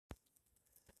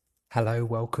Hello,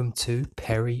 welcome to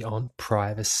Perry on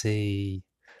Privacy,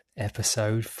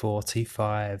 episode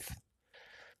 45.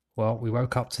 Well, we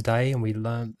woke up today and we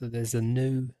learned that there's a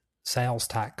new sales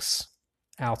tax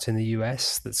out in the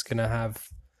US that's going to have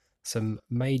some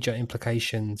major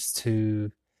implications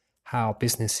to how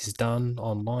business is done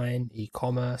online,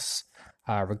 e-commerce,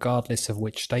 regardless of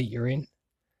which state you're in.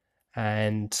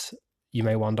 And you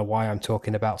may wonder why I'm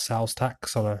talking about sales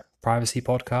tax on a privacy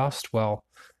podcast. Well,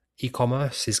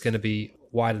 e-commerce is going to be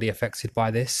widely affected by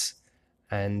this,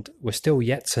 and we're still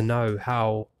yet to know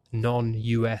how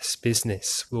non-US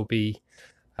business will be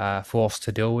forced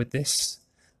to deal with this.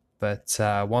 But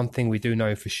one thing we do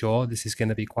know for sure, this is going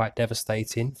to be quite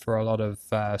devastating for a lot of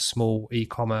small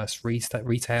e-commerce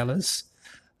retailers.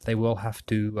 They will have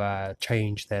to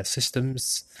change their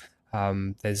systems.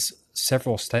 There's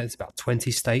several states, about 20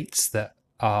 states, that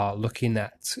are looking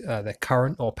at the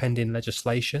current or pending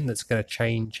legislation that's going to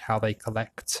change how they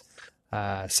collect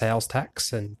sales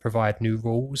tax and provide new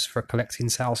rules for collecting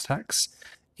sales tax,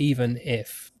 even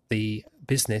if the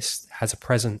business has a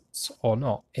presence or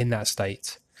not in that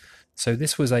state. So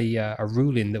this was a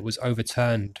ruling that was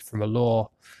overturned from a law,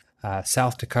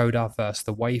 South Dakota versus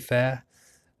the Wayfair,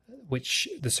 which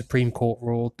the Supreme Court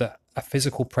ruled that a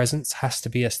physical presence has to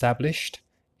be established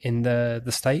in the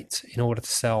state in order to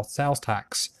sell sales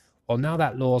tax. Well, now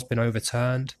that law's been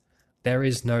overturned, there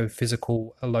is no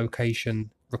physical location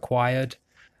required.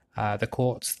 The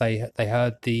courts they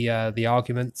heard the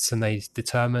arguments, and they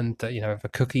determined that if a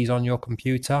cookie's on your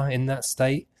computer in that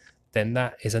state, then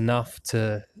that is enough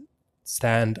to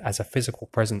stand as a physical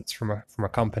presence from a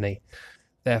company.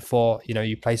 Therefore,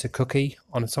 you place a cookie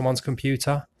on someone's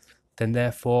computer, then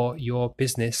therefore your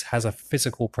business has a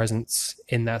physical presence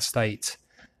in that state.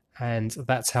 And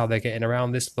that's how they're getting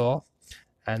around this law.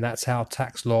 And that's how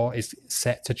tax law is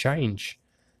set to change.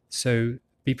 So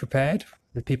be prepared.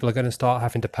 The people are going to start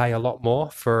having to pay a lot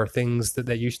more for things that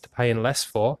they're used to paying less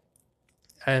for.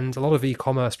 And a lot of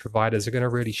e-commerce providers are going to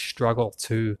really struggle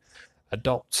to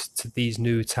adopt to these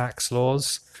new tax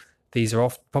laws. These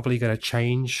are probably going to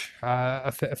change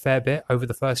a fair bit over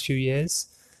the first few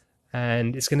years.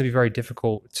 And it's going to be very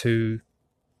difficult to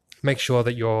make sure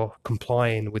that you're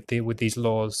complying with these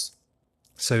laws.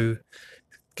 So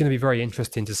it's going to be very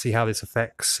interesting to see how this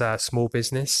affects small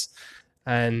business.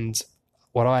 And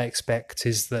what I expect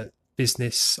is that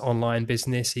online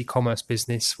business, e-commerce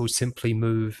business will simply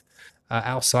move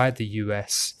outside the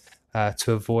US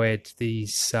to avoid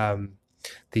these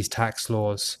tax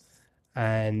laws.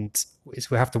 And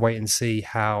we have to wait and see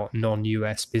how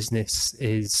non-US business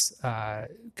is going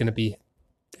to be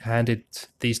handed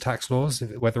these tax laws,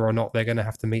 whether or not they're going to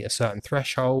have to meet a certain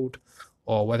threshold,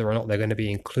 or whether or not they're going to be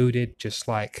included, just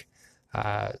like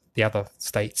the other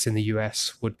states in the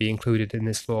US would be included in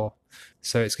this law.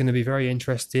 So it's going to be very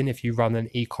interesting if you run an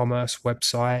e-commerce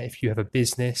website, if you have a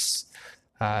business,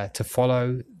 to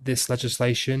follow this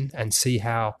legislation and see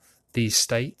how these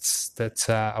states that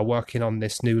are working on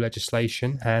this new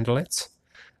legislation handle it.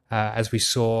 As we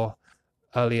saw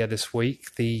earlier this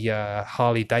week, the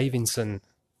Harley Davidson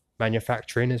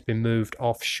manufacturing has been moved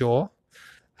offshore.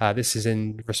 This is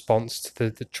in response to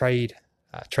the trade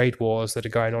wars that are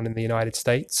going on in the United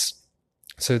States.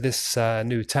 So this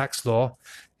new tax law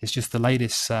is just the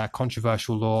latest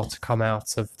controversial law to come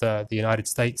out of the United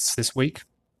States this week.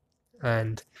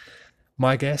 And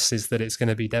my guess is that it's going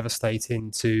to be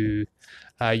devastating to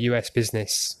US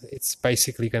business. It's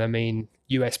basically going to mean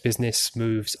US business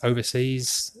moves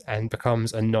overseas and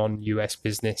becomes a non-US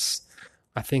business.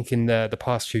 I think in the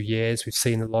past few years, we've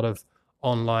seen a lot of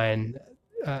online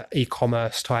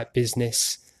e-commerce type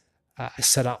business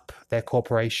set up their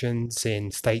corporations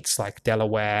in states like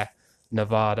Delaware,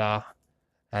 Nevada,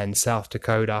 and South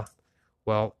Dakota.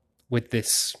 Well, with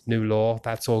this new law,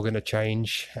 that's all going to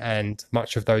change, and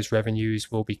much of those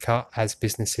revenues will be cut as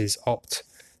businesses opt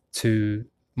to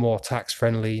more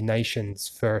tax-friendly nations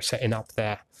for setting up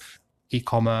their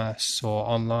e-commerce or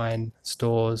online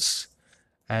stores.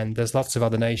 And there's lots of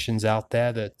other nations out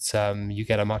there that you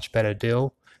get a much better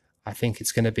deal. I think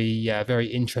it's going to be very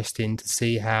interesting to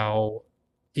see how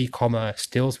e-commerce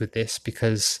deals with this,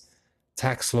 because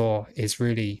tax law is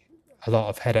really a lot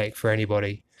of headache for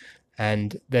anybody.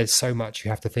 And there's so much you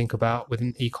have to think about with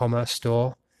an e-commerce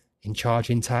store in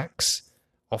charging tax.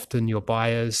 Often your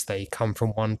buyers, they come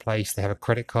from one place, they have a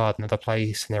credit card in another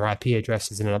place, and their IP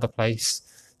address is in another place.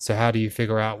 So how do you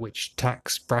figure out which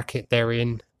tax bracket they're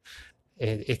in?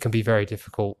 It can be very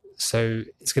difficult. So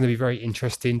it's going to be very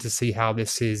interesting to see how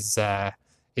this is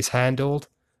handled.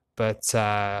 But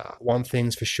one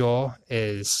thing's for sure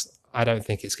is I don't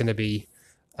think it's going to be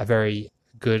a very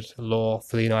good law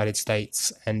for the United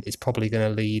States, and it's probably going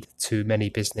to lead to many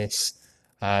business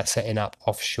setting up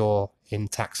offshore in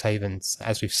tax havens,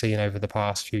 as we've seen over the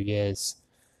past few years.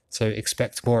 So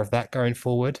expect more of that going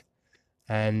forward,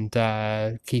 and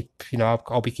I'll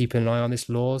be keeping an eye on these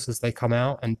laws as they come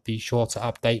out, and be sure to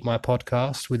update my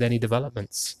podcast with any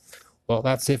developments. Well,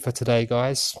 that's it for today,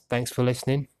 guys. Thanks for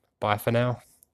listening. Bye for now.